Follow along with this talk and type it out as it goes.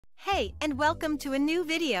Hey, and welcome to a new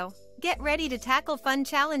video. Get ready to tackle fun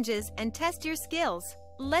challenges and test your skills.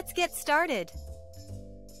 Let's get started.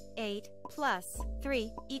 8 plus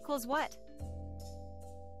 3 equals what?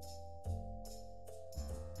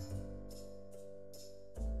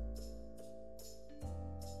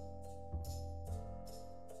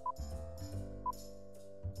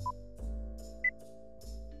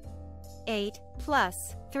 Eight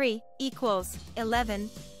plus 3 equals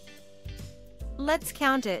 11. Let's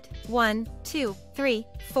count it. 1, 2, 3,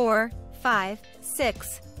 4, 5,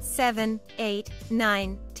 6, 7, 8,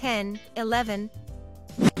 9, 10, 11.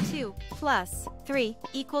 2 plus 3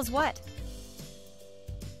 equals what?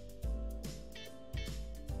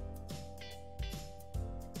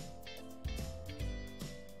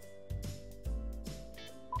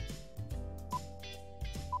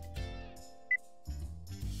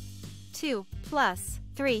 Two plus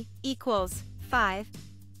 3 equals 5.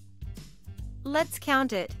 Let's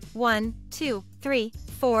count it. 1, 2, 3,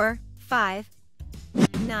 4, 5.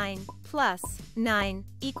 9 plus 9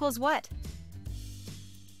 equals what?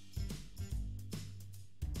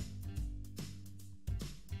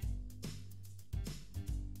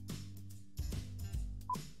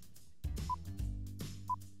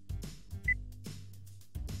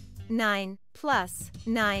 Nine plus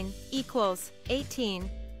 9 equals 18.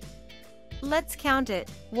 Let's count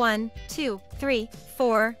it. 1, 2, 3,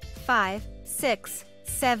 4, 5, 6,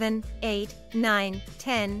 7, 8, 9,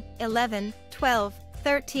 10, 11, 12,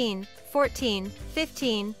 13, 14,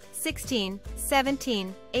 15, 16,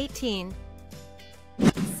 17, 18.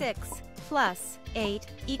 6 plus 8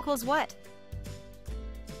 equals what?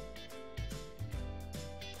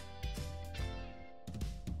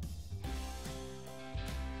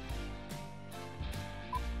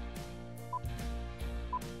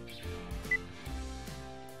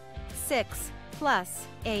 Six plus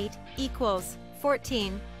 8 equals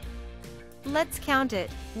 14. Let's count it.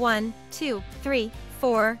 1, 2, 3,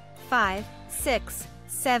 4, 5, 6,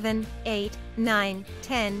 7, 8, 9,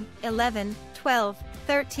 10, 11, 12,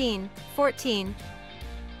 13, 14.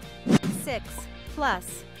 6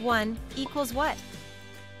 plus 1 equals what?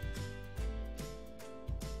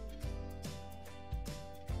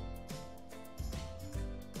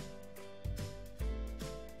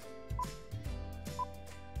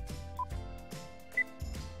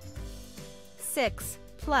 Six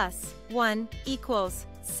plus 1 equals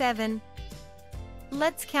 7.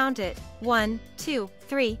 Let's count it. 1, 2,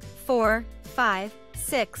 3, 4, 5,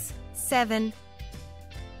 6, 7.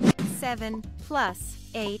 7 plus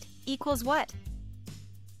 8 equals what?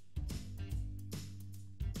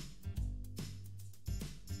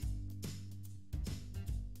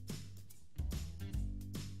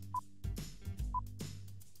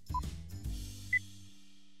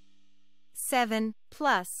 Seven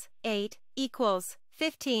plus 8 equals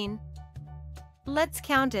 15. Let's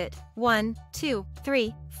count it. 1, 2,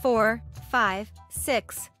 3, 4, 5,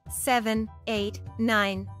 6, 7, 8,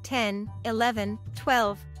 9, 10, 11,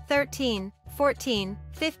 12, 13, 14,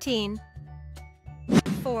 15.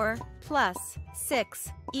 4 plus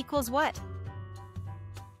 6 equals what?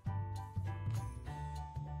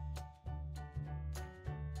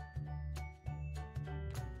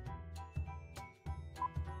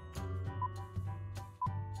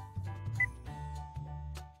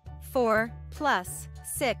 Four plus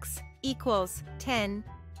 6 equals 10.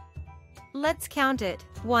 Let's count it.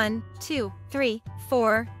 1, 2, 3,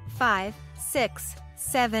 4, 5, 6,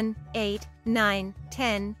 7, 8, 9,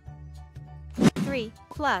 10. 3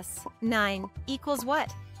 plus 9 equals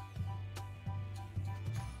what?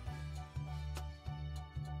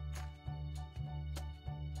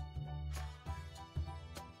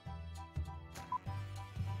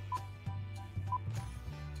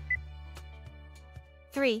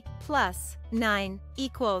 Three plus 9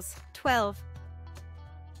 equals 12.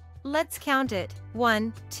 Let's count it.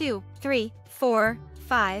 1, 2, 3, 4,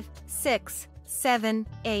 5, 6, 7,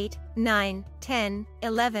 8, 9, 10,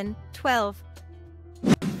 11, 12.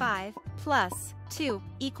 5 plus 2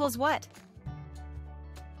 equals what?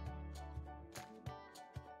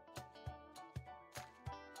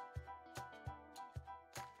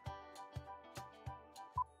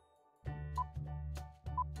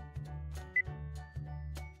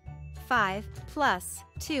 Five plus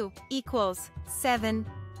 2 equals 7.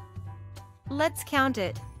 Let's count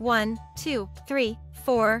it. 1, 2, 3,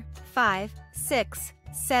 4, 5, 6,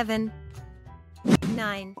 7.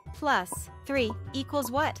 9 plus 3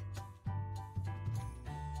 equals what?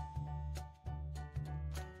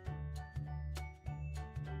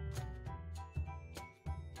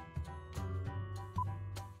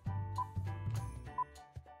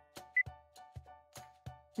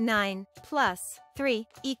 Nine plus 3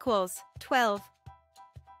 equals 12.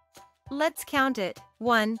 Let's count it.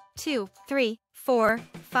 1, 2, 3, 4,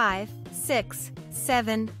 5, 6,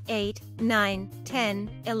 7, 8, 9, 10,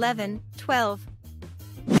 11, 12.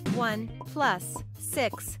 1 plus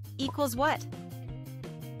 6 equals what?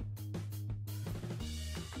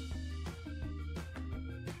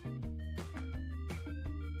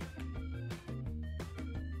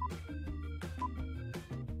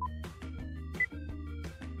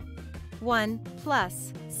 One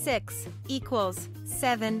plus 6 equals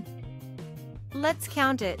 7. Let's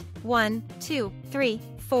count it. 1, 2, 3,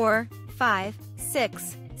 4, 5,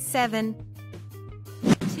 6, 7.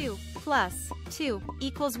 2 plus 2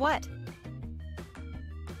 equals what?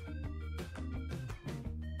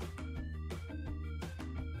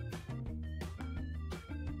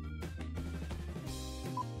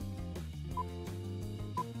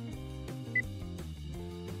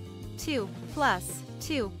 Two plus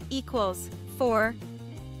 2 equals 4.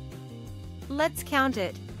 Let's count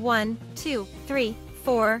it. 1, 2, 3,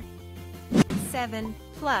 4. 7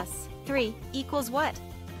 plus 3 equals what?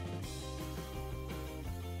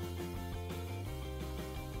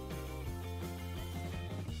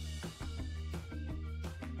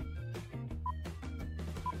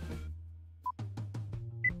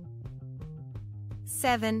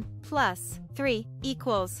 Seven plus 3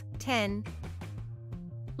 equals 10.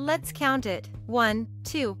 Let's count it. 1,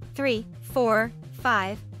 2, 3, 4,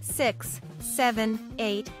 5, 6, 7,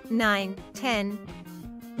 8, 9, 10.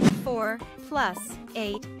 4 plus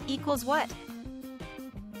 8 equals what?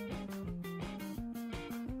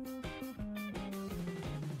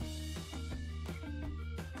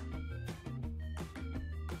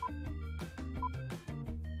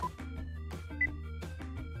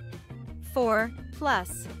 Four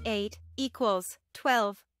plus 8 equals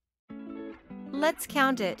 12. Let's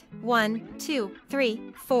count it. 1, 2, 3,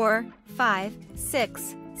 4, 5,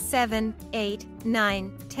 6, 7, 8,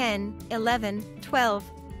 9, 10, 11, 12.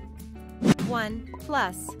 1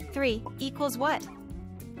 plus 3 equals what?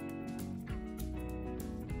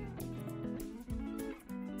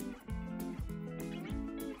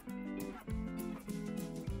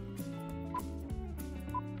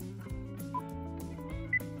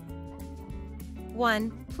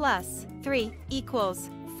 One plus 3 equals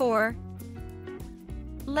 4.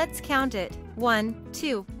 Let's count it. 1,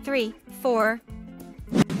 2, 3, 4.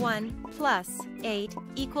 1 plus 8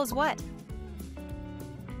 equals what?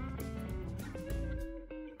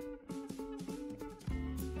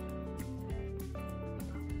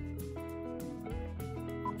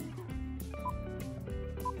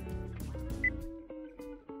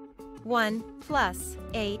 One plus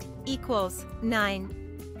 8 equals 9.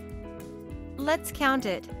 Let's count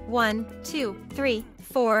it. 1, 2, 3,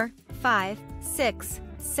 4, 5, 6,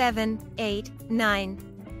 7, 8, 9.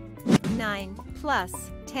 9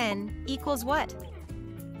 plus 10 equals what?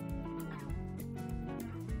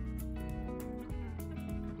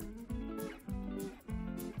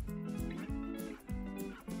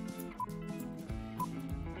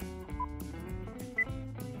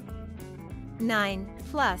 Nine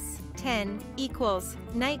plus 10 equals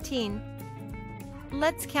 19.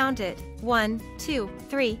 Let's count it. 1, 2,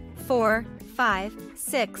 3, 4, 5,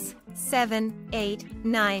 6, 7, 8,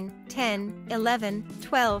 9, 10, 11,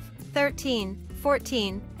 12, 13,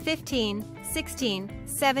 14, 15, 16,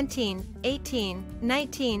 17, 18,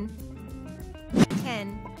 19.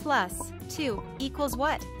 10 plus 2 equals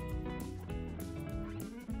what?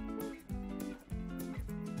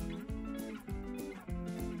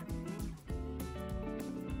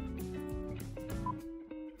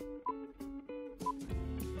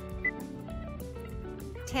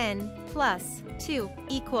 Ten plus 2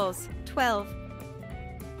 equals 12.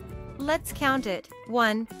 Let's count it.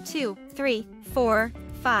 1, 2, 3, 4,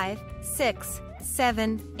 5, 6,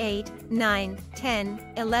 7, 8, 9,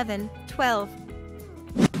 10, 11, 12.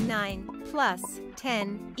 9 plus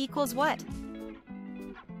 10 equals what?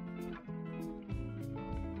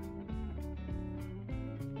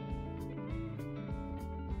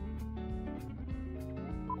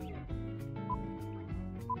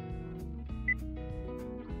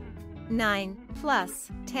 Nine plus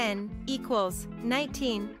 10 equals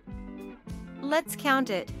 19. Let's count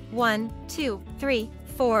it. 1, 2, 3,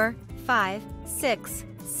 4, 5, 6,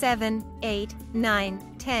 7, 8,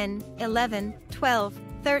 9, 10, 11, 12,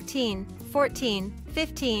 13, 14,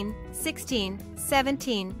 15, 16,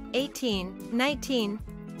 17, 18, 19.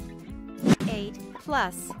 8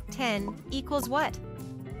 plus 10 equals what?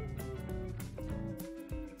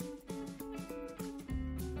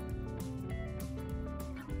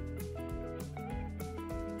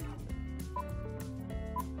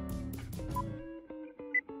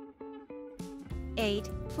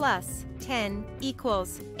 plus 10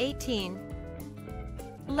 equals 18.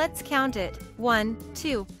 Let's count it. 1,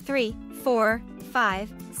 2, 3, 4,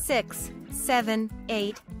 5, 6, 7,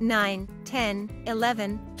 8, 9, 10,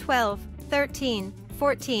 11, 12, 13,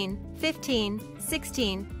 14, 15,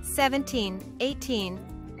 16, 17, 18,